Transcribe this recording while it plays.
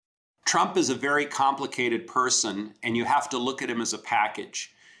Trump is a very complicated person, and you have to look at him as a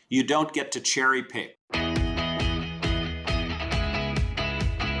package. You don't get to cherry pick.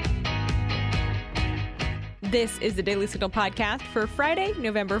 This is the Daily Signal podcast for Friday,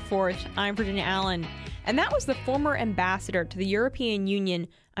 November 4th. I'm Virginia Allen. And that was the former ambassador to the European Union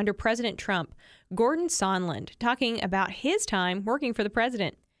under President Trump, Gordon Sondland, talking about his time working for the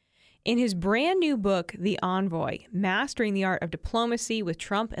president. In his brand new book, The Envoy, Mastering the Art of Diplomacy with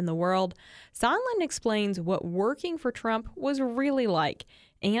Trump and the World, Sondland explains what working for Trump was really like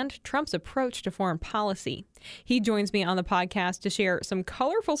and Trump's approach to foreign policy. He joins me on the podcast to share some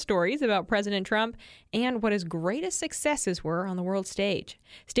colorful stories about President Trump and what his greatest successes were on the world stage.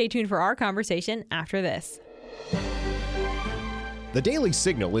 Stay tuned for our conversation after this. The Daily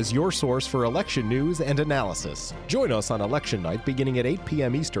Signal is your source for election news and analysis. Join us on election night beginning at 8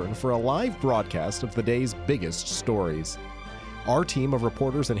 p.m. Eastern for a live broadcast of the day's biggest stories. Our team of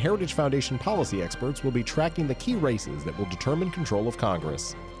reporters and Heritage Foundation policy experts will be tracking the key races that will determine control of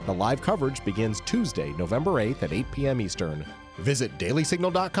Congress. The live coverage begins Tuesday, November 8th at 8 p.m. Eastern. Visit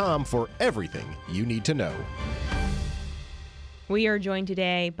dailysignal.com for everything you need to know. We are joined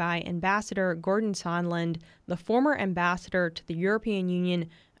today by Ambassador Gordon Sondland, the former ambassador to the European Union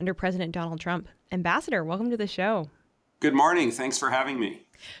under President Donald Trump. Ambassador, welcome to the show. Good morning. Thanks for having me.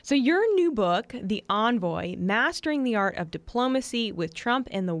 So your new book, The Envoy, Mastering the Art of Diplomacy with Trump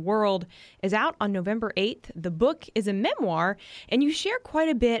and the World, is out on November 8th. The book is a memoir, and you share quite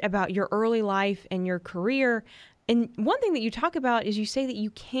a bit about your early life and your career. And one thing that you talk about is you say that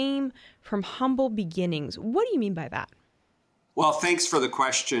you came from humble beginnings. What do you mean by that? Well, thanks for the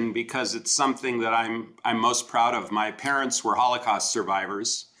question, because it's something that I'm most proud of. My parents were Holocaust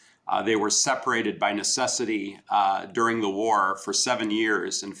survivors. They were separated by necessity during the war for 7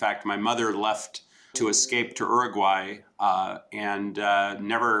 years. In fact, my mother left to escape to Uruguay and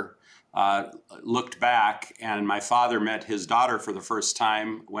never looked back. And my father met his daughter for the first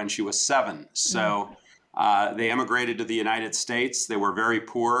time when she was 7. So they emigrated to the United States. They were very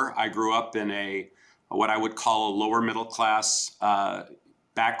poor. I grew up in what I would call a lower middle class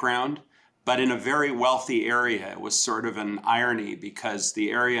background, but in a very wealthy area. It was sort of an irony because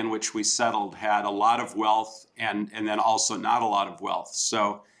the area in which we settled had a lot of wealth and then also not a lot of wealth.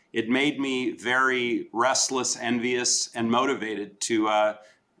 So it made me very restless, envious, and motivated to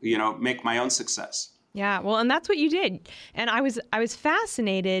make my own success. Yeah, well, and that's what you did. And I was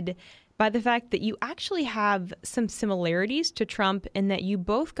fascinated by the fact that you actually have some similarities to Trump in that you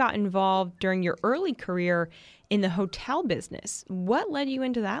both got involved during your early career in the hotel business. What led you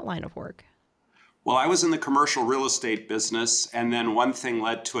into that line of work? Well, I was in the commercial real estate business, and then one thing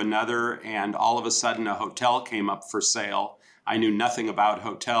led to another, and all of a sudden a hotel came up for sale. I knew nothing about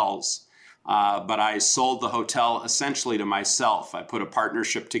hotels, but I sold the hotel essentially to myself. I put a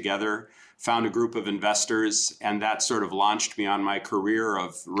partnership together, found a group of investors, and that sort of launched me on my career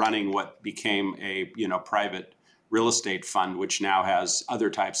of running what became a private real estate fund, which now has other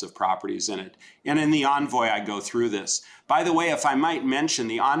types of properties in it. And in The Envoy, I go through this. By the way, if I might mention,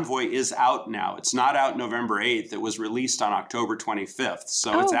 The Envoy is out now. It's not out November 8th. It was released on October 25th.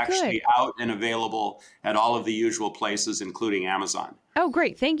 So it's actually out and available at all of the usual places, including Amazon. Oh,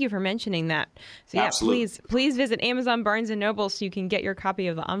 great. Thank you for mentioning that. So yeah, please visit Amazon, Barnes & Noble so you can get your copy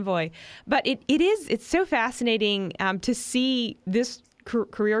of The Envoy. But it's so fascinating to see this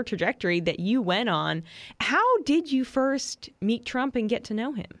career trajectory that you went on. How did you first meet Trump and get to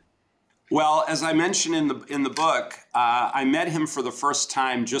know him? Well, as I mentioned in the book, I met him for the first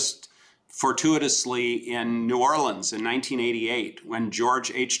time just fortuitously in New Orleans in 1988 when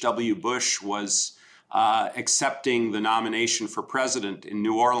George H.W. Bush was accepting the nomination for president in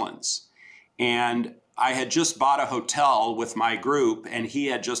New Orleans. And I had just bought a hotel with my group, and he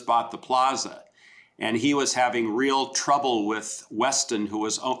had just bought the plaza. And he was having real trouble with Weston, who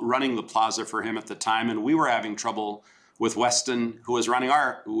was running the plaza for him at the time. And we were having trouble with Weston, who was running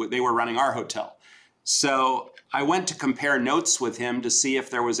our hotel. So I went to compare notes with him to see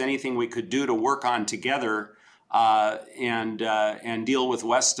if there was anything we could do to work on together and deal with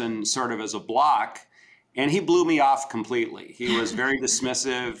Weston sort of as a block. And he blew me off completely. He was very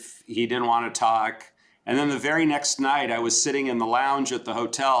dismissive. He didn't want to talk. And then the very next night, I was sitting in the lounge at the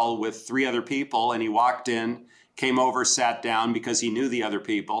hotel with 3 other people, and he walked in, came over, sat down because he knew the other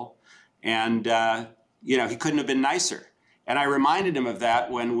people. And, he couldn't have been nicer. And I reminded him of that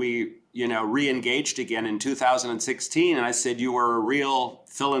when we, re-engaged again in 2016. And I said, you were a real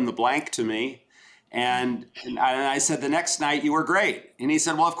fill in the blank to me. And I said, the next night you were great. And he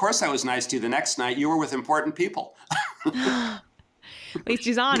said, well, of course I was nice to you. The next night you were with important people. At least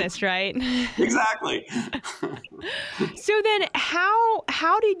he's honest, right? Exactly. So then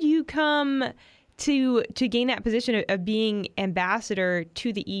how did you come to gain that position of being ambassador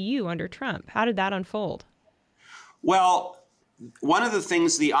to the EU under Trump? How did that unfold? Well, one of the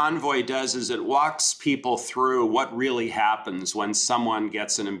things the envoy does is it walks people through what really happens when someone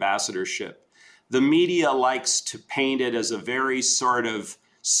gets an ambassadorship. The media likes to paint it as a very sort of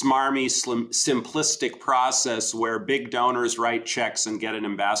smarmy, simplistic process where big donors write checks and get an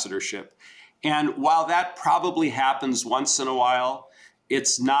ambassadorship. And while that probably happens once in a while,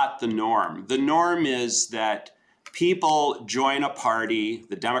 it's not the norm. The norm is that people join a party,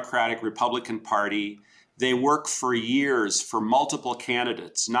 the Democratic Republican Party. They work for years for multiple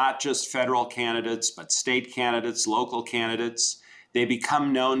candidates, not just federal candidates, but state candidates, local candidates. They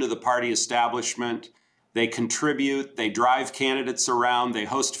become known to the party establishment. They contribute, they drive candidates around, they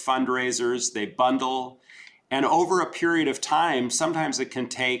host fundraisers, they bundle. And over a period of time, sometimes it can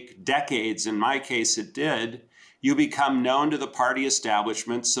take decades, in my case it did, you become known to the party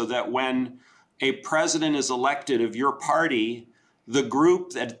establishment so that when a president is elected of your party, the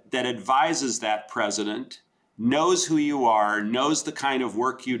group that advises that president knows who you are, knows the kind of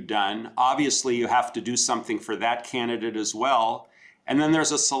work you've done. Obviously, you have to do something for that candidate as well. And then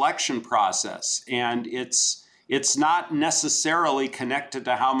there's a selection process, and it's not necessarily connected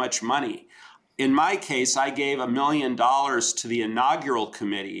to how much money. In my case, I gave $1 million to the inaugural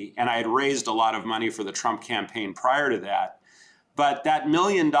committee, and I had raised a lot of money for the Trump campaign prior to that. But that $1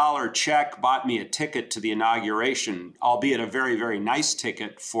 million check bought me a ticket to the inauguration, albeit a very, very nice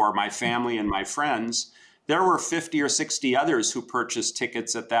ticket for my family and my friends. There were 50 or 60 others who purchased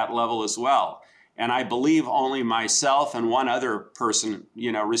tickets at that level as well. And I believe only myself and one other person,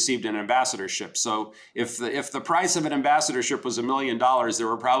 received an ambassadorship. So if the price of an ambassadorship was $1 million, there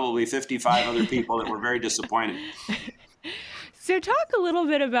were probably 55 other people that were very disappointed. So talk a little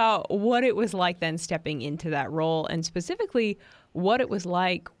bit about what it was like then stepping into that role, and specifically what it was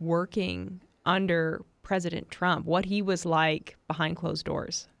like working under President Trump, what he was like behind closed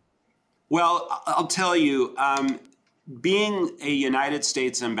doors. Well, I'll tell you, being a United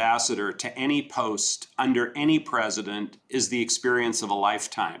States ambassador to any post under any president is the experience of a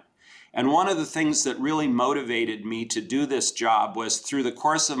lifetime. And one of the things that really motivated me to do this job was through the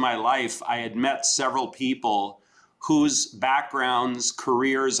course of my life, I had met several people whose backgrounds,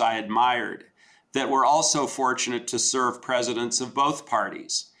 careers I admired, that were also fortunate to serve presidents of both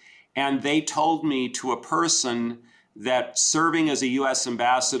parties. And they told me to a person that serving as a U.S.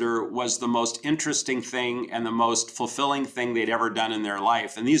 ambassador was the most interesting thing and the most fulfilling thing they'd ever done in their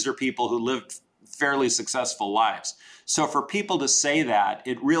life. And these are people who lived fairly successful lives. So for people to say that,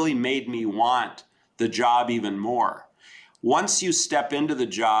 it really made me want the job even more. Once you step into the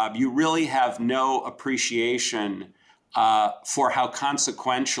job, you really have no appreciation for how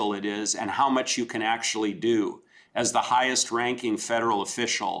consequential it is and how much you can actually do as the highest ranking federal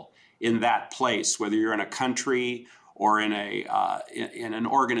official in that place, whether you're in a country or in an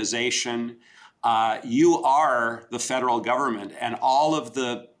organization. You are the federal government, and all of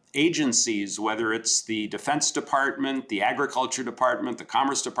the agencies, whether it's the Defense Department, the Agriculture Department, the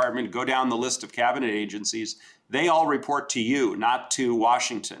Commerce Department, go down the list of cabinet agencies, they all report to you, not to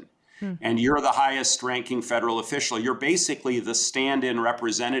Washington. And you're the highest ranking federal official. You're basically the stand-in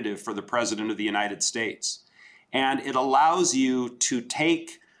representative for the President of the United States. And it allows you to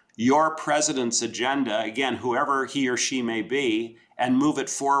take your president's agenda, again, whoever he or she may be, and move it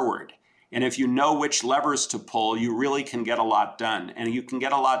forward. And if you know which levers to pull, you really can get a lot done. And you can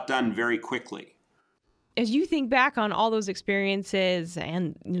get a lot done very quickly. As you think back on all those experiences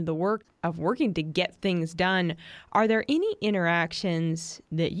and the work of working to get things done, are there any interactions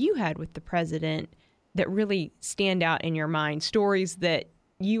that you had with the president that really stand out in your mind, stories that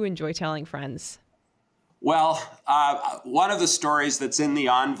you enjoy telling friends? Well, one of the stories that's in the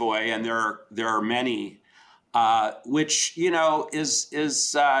envoy, and there are many, which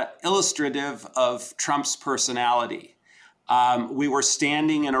is illustrative of Trump's personality. We were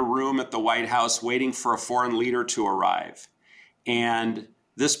standing in a room at the White House waiting for a foreign leader to arrive, and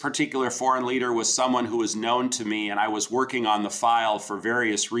this particular foreign leader was someone who was known to me, and I was working on the file for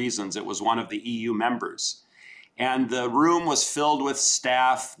various reasons. It was one of the EU members. And the room was filled with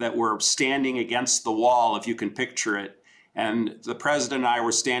staff that were standing against the wall, if you can picture it. And the president and I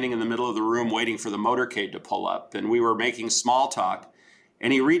were standing in the middle of the room waiting for the motorcade to pull up. And we were making small talk.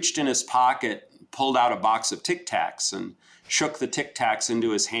 And he reached in his pocket, pulled out a box of Tic Tacs and shook the Tic Tacs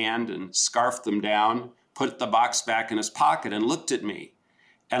into his hand and scarfed them down, put the box back in his pocket and looked at me.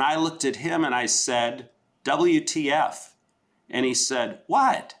 And I looked at him and I said, WTF? And he said,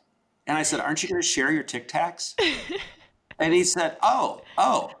 what? And I said, aren't you going to share your Tic Tacs? And he said, oh.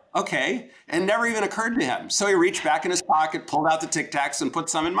 Okay. And never even occurred to him. So he reached back in his pocket, pulled out the Tic Tacs and put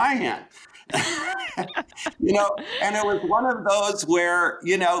some in my hand. And it was one of those where,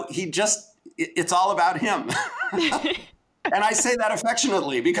 it's all about him. And I say that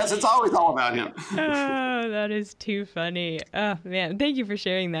affectionately because it's always all about him. Oh, that is too funny. Oh, man. Thank you for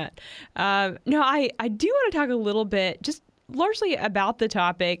sharing that. No, I do want to talk a little bit, just largely about the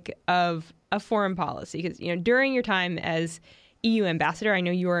topic of foreign policy. Because, during your time as EU ambassador, I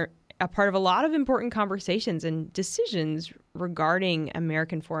know you were a part of a lot of important conversations and decisions regarding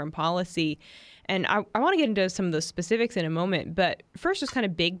American foreign policy. And I want to get into some of the specifics in a moment. But first, just kind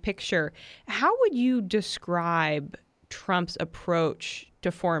of big picture, how would you describe Trump's approach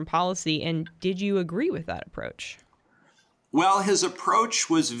to foreign policy, and did you agree with that approach? Well, his approach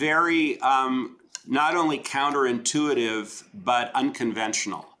was very not only counterintuitive, but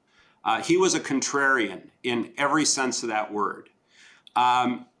unconventional. He was a contrarian in every sense of that word.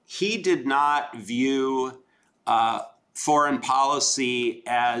 He did not view foreign policy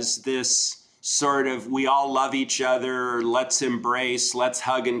as this sort of, we all love each other, let's embrace, let's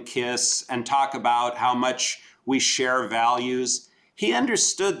hug and kiss, and talk about how much we share values. He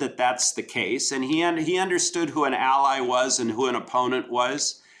understood that that's the case, and he understood who an ally was and who an opponent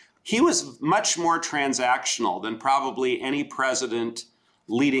was. He was much more transactional than probably any president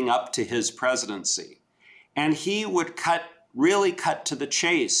leading up to his presidency. And he would really cut to the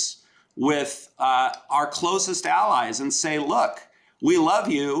chase with our closest allies and say, look, we love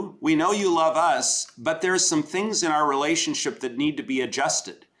you, we know you love us, but there's some things in our relationship that need to be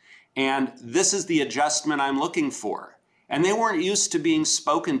adjusted. And this is the adjustment I'm looking for. And they weren't used to being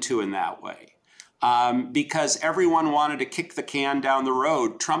spoken to in that way because everyone wanted to kick the can down the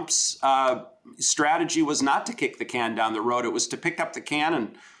road. Trump's strategy was not to kick the can down the road. It was to pick up the can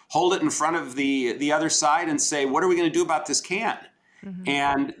and hold it in front of the other side and say, what are we going to do about this can? Mm-hmm.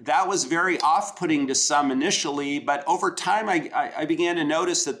 And that was very off-putting to some initially, but over time I began to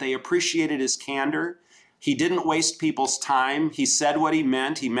notice that they appreciated his candor. He didn't waste people's time. He said what he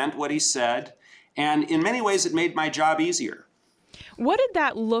meant what he said. And in many ways, it made my job easier. What did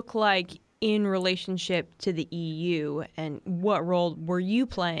that look like in relationship to the EU? And what role were you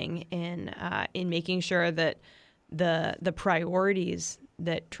playing in making sure that the priorities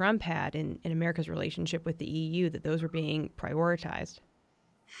that Trump had in America's relationship with the EU, that those were being prioritized?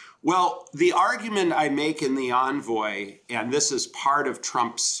 Well, the argument I make in the envoy, and this is part of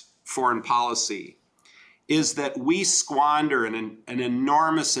Trump's foreign policy, is that we squander an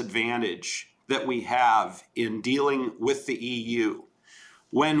enormous advantage that we have in dealing with the EU.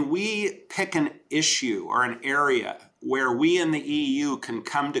 When we pick an issue or an area where we in the EU can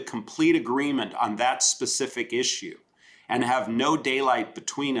come to complete agreement on that specific issue and have no daylight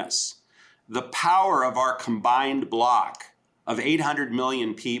between us, the power of our combined bloc of 800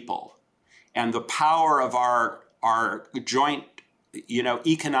 million people and the power of our joint,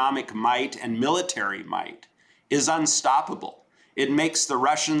 economic might and military might is unstoppable. It makes the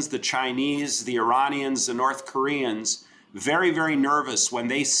Russians, the Chinese, the Iranians, the North Koreans very, very nervous when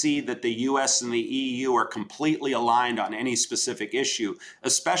they see that the US and the EU are completely aligned on any specific issue,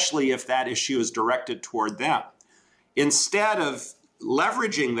 especially if that issue is directed toward them. Instead of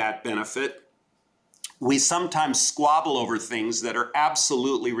leveraging that benefit, we sometimes squabble over things that are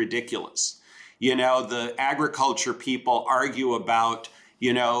absolutely ridiculous. The agriculture people argue about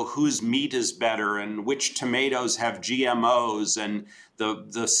whose meat is better and which tomatoes have GMOs, and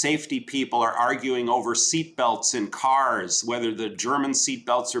the safety people are arguing over seatbelts in cars, whether the German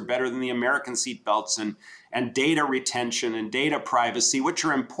seatbelts are better than the American seatbelts, and data retention and data privacy, which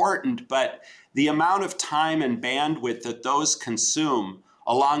are important, but the amount of time and bandwidth that those consume,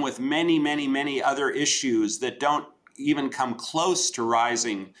 along with many, many, many other issues that don't even come close to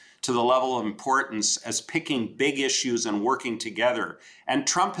rising to the level of importance as picking big issues and working together. And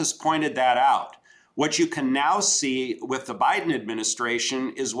Trump has pointed that out. What you can now see with the Biden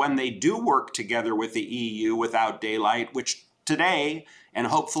administration is when they do work together with the EU without daylight, which today, and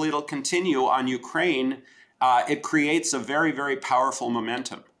hopefully it'll continue on Ukraine, it creates a very, very powerful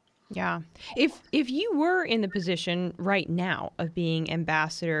momentum. Yeah. If you were in the position right now of being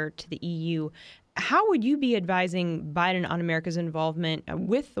ambassador to the EU, how would you be advising Biden on America's involvement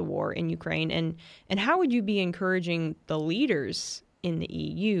with the war in Ukraine? And how would you be encouraging the leaders in the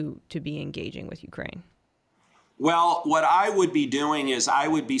EU to be engaging with Ukraine? Well, what I would be doing is I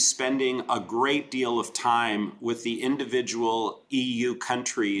would be spending a great deal of time with the individual EU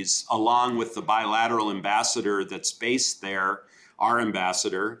countries, along with the bilateral ambassador that's based there, our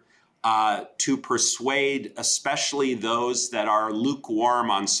ambassador, to persuade especially those that are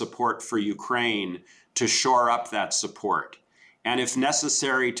lukewarm on support for Ukraine to shore up that support. and if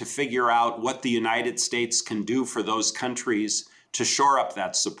necessary, to figure out what the United States can do for those countries to shore up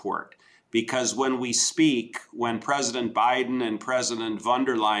that support. Because when we speak, when President Biden and President von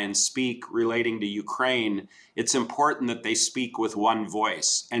der Leyen speak relating to Ukraine, it's important that they speak with one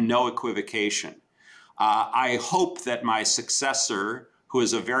voice and no equivocation. I hope that my successor, who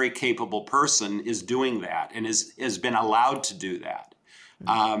is a very capable person, is doing that and has been allowed to do that.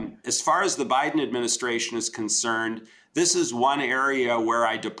 As far as the Biden administration is concerned, this is one area where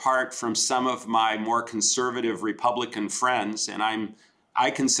I depart from some of my more conservative Republican friends, and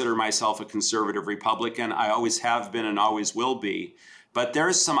I consider myself a conservative Republican. I always have been and always will be. But there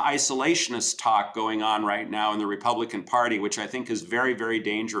is some isolationist talk going on right now in the Republican Party, which I think is very, very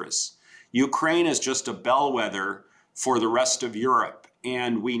dangerous. Ukraine is just a bellwether for the rest of Europe,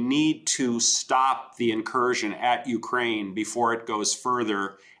 and we need to stop the incursion at Ukraine before it goes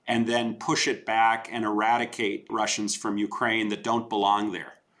further and then push it back and eradicate Russians from Ukraine that don't belong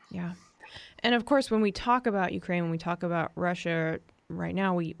there. Yeah. And of course, when we talk about Ukraine, when we talk about Russia, right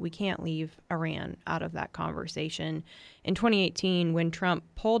now, we can't leave Iran out of that conversation. In 2018, when Trump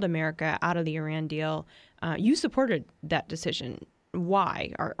pulled America out of the Iran deal, you supported that decision.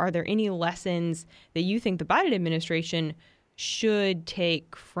 Why? Are there any lessons that you think the Biden administration should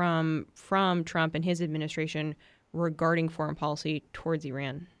take from Trump and his administration regarding foreign policy towards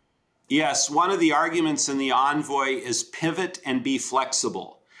Iran? Yes, one of the arguments in the envoy is pivot and be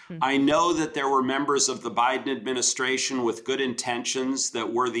flexible. I know that there were members of the Biden administration with good intentions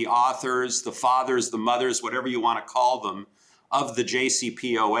that were the authors, the fathers, the mothers, whatever you want to call them, of the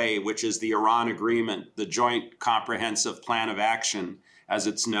JCPOA, which is the Iran Agreement, the Joint Comprehensive Plan of Action, as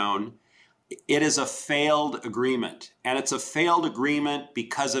it's known. It is a failed agreement, and it's a failed agreement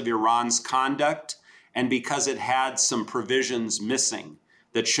because of Iran's conduct and because it had some provisions missing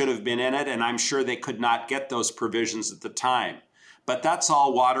that should have been in it, and I'm sure they could not get those provisions at the time. But that's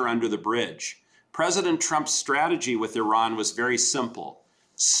all water under the bridge. President Trump's strategy with Iran was very simple.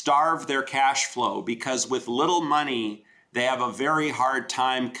 Starve their cash flow, because with little money, they have a very hard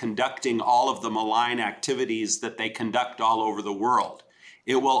time conducting all of the malign activities that they conduct all over the world.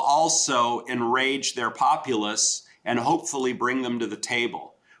 It will also enrage their populace and hopefully bring them to the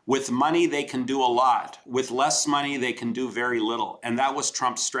table. With money, they can do a lot. With less money, they can do very little. And that was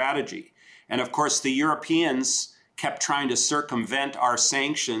Trump's strategy. And of course, the Europeans kept trying to circumvent our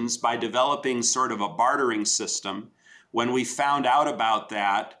sanctions by developing sort of a bartering system. When we found out about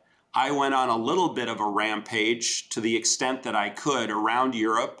that, I went on a little bit of a rampage to the extent that I could around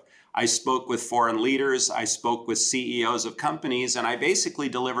Europe. I spoke with foreign leaders, I spoke with CEOs of companies, and I basically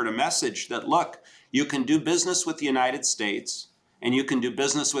delivered a message that, look, you can do business with the United States and you can do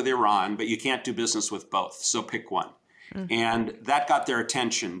business with Iran, but you can't do business with both, so pick one. And that got their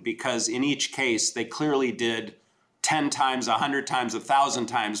attention because in each case, they clearly did 10 times, 100 times, 1,000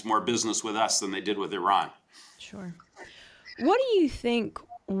 times more business with us than they did with Iran. Sure. What do you think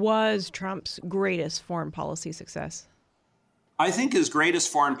was Trump's greatest foreign policy success? I think his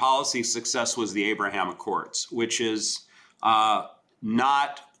greatest foreign policy success was the Abraham Accords, which is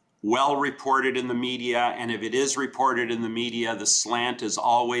not well reported in the media. And if it is reported in the media, the slant is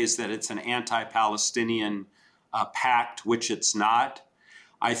always that it's an anti-Palestinian pact, which it's not.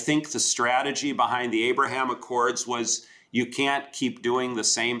 I think the strategy behind the Abraham Accords was you can't keep doing the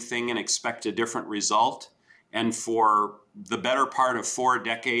same thing and expect a different result. And for the better part of 4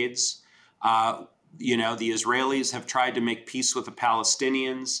 decades, the Israelis have tried to make peace with the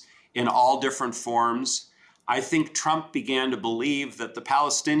Palestinians in all different forms. I think Trump began to believe that the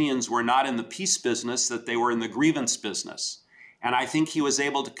Palestinians were not in the peace business, that they were in the grievance business. And I think he was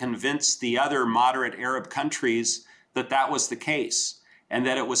able to convince the other moderate Arab countries that that was the case, and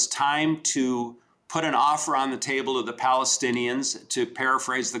that it was time to put an offer on the table to the Palestinians, to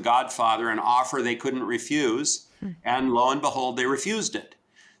paraphrase The Godfather, an offer they couldn't refuse. And lo and behold, they refused it.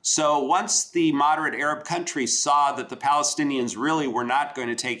 So once the moderate Arab countries saw that the Palestinians really were not going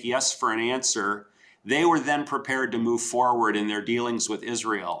to take yes for an answer, they were then prepared to move forward in their dealings with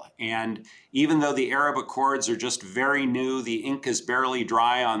Israel. And even though the Arab Accords are just very new, the ink is barely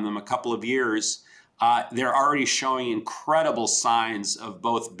dry on them a couple of years, they're already showing incredible signs of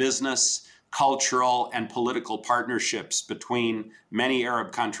both business, cultural, and political partnerships between many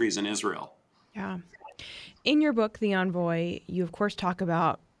Arab countries and Israel. Yeah. In your book, The Envoy, you, of course, talk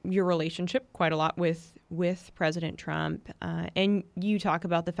about your relationship quite a lot with President Trump. And you talk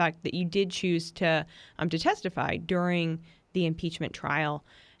about the fact that you did choose to testify during the impeachment trial.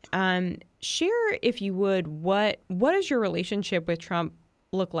 Share, if you would, what is your relationship with Trump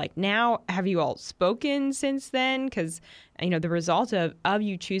look like now? Have you all spoken since then? Because, the result of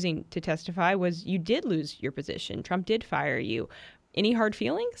you choosing to testify was you did lose your position. Trump did fire you. Any hard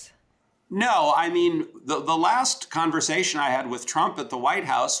feelings? No, I mean, the last conversation I had with Trump at the White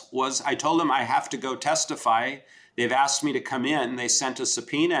House was I told him I have to go testify. They've asked me to come in. They sent a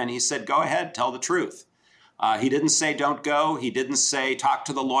subpoena, and he said, go ahead, tell the truth. He didn't say don't go. He didn't say talk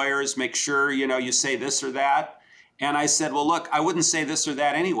to the lawyers, make sure, you say this or that. And I said, well, look, I wouldn't say this or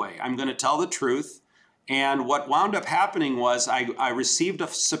that anyway. I'm going to tell the truth. And what wound up happening was I received a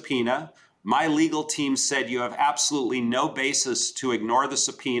subpoena. My legal team said you have absolutely no basis to ignore the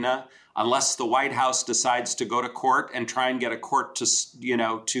subpoena unless the White House decides to go to court and try and get a court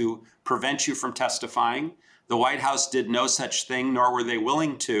to prevent you from testifying. The White House did no such thing, nor were they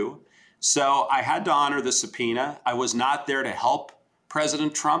willing to. So I had to honor the subpoena. I was not there to help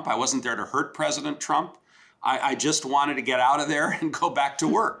President Trump. I wasn't there to hurt President Trump. I just wanted to get out of there and go back to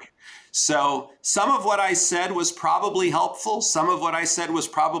work. So some of what I said was probably helpful. Some of what I said was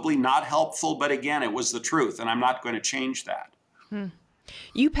probably not helpful. But again, it was the truth, and I'm not going to change that.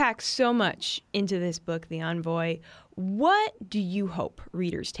 You pack so much into this book, The Envoy. What do you hope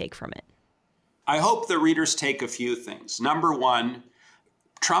readers take from it? I hope the readers take a few things. Number one,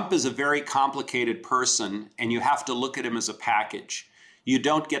 Trump is a very complicated person, and you have to look at him as a package. You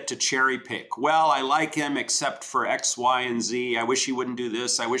don't get to cherry pick. Well, I like him except for X, Y, and Z. I wish he wouldn't do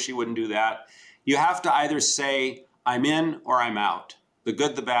this. I wish he wouldn't do that. You have to either say, I'm in or I'm out. The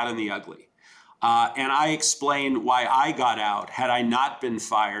good, the bad, and the ugly. And I explained why I got out. Had I not been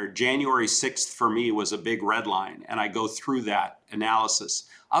fired, January 6th for me was a big red line. And I go through that analysis.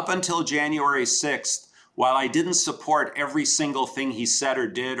 Up until January 6th, while I didn't support every single thing he said or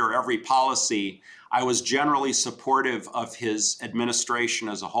did or every policy, I was generally supportive of his administration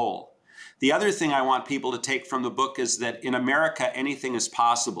as a whole. The other thing I want people to take from the book is that in America, anything is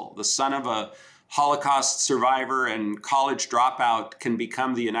possible. The son of a Holocaust survivor and college dropout can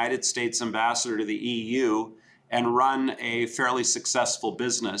become the United States ambassador to the EU and run a fairly successful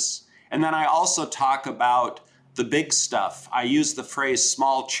business. And then I also talk about the big stuff. I use the phrase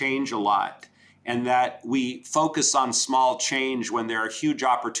small change a lot, and that we focus on small change when there are huge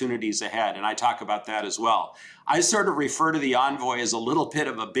opportunities ahead. And I talk about that as well. I sort of refer to The Envoy as a little bit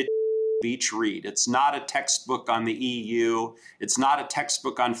of a beach read. It's not a textbook on the EU. It's not a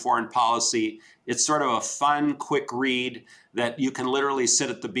textbook on foreign policy. It's sort of a fun, quick read that you can literally sit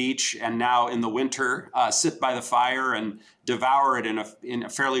at the beach and now in the winter, sit by the fire and devour it in a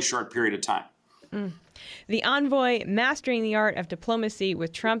fairly short period of time. The Envoy, Mastering the Art of Diplomacy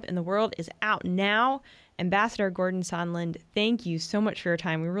with Trump in the World is out now. Ambassador Gordon Sondland, thank you so much for your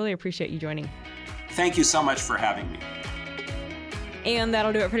time. We really appreciate you joining. Thank you so much for having me. And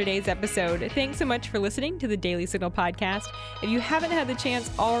that'll do it for today's episode. Thanks so much for listening to the Daily Signal podcast. If you haven't had the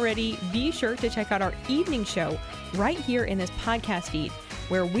chance already, be sure to check out our evening show right here in this podcast feed,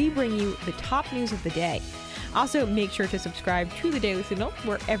 where we bring you the top news of the day. Also, make sure to subscribe to the Daily Signal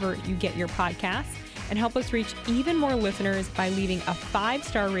wherever you get your podcasts, and help us reach even more listeners by leaving a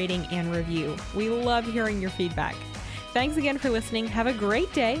 5-star rating and review. We love hearing your feedback. Thanks again for listening. Have a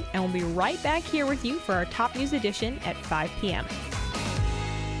great day, and we'll be right back here with you for our top news edition at 5 p.m.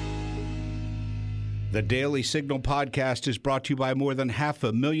 The Daily Signal podcast is brought to you by more than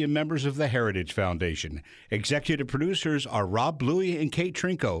 500,000 members of the Heritage Foundation. Executive producers are Rob Bluey and Kate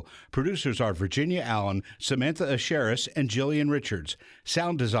Trinko. Producers are Virginia Allen, Samantha Asheris, and Jillian Richards.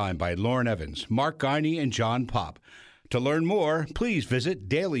 Sound design by Lauren Evans, Mark Guiney, and John Pop. To learn more, please visit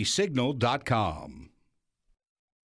dailysignal.com.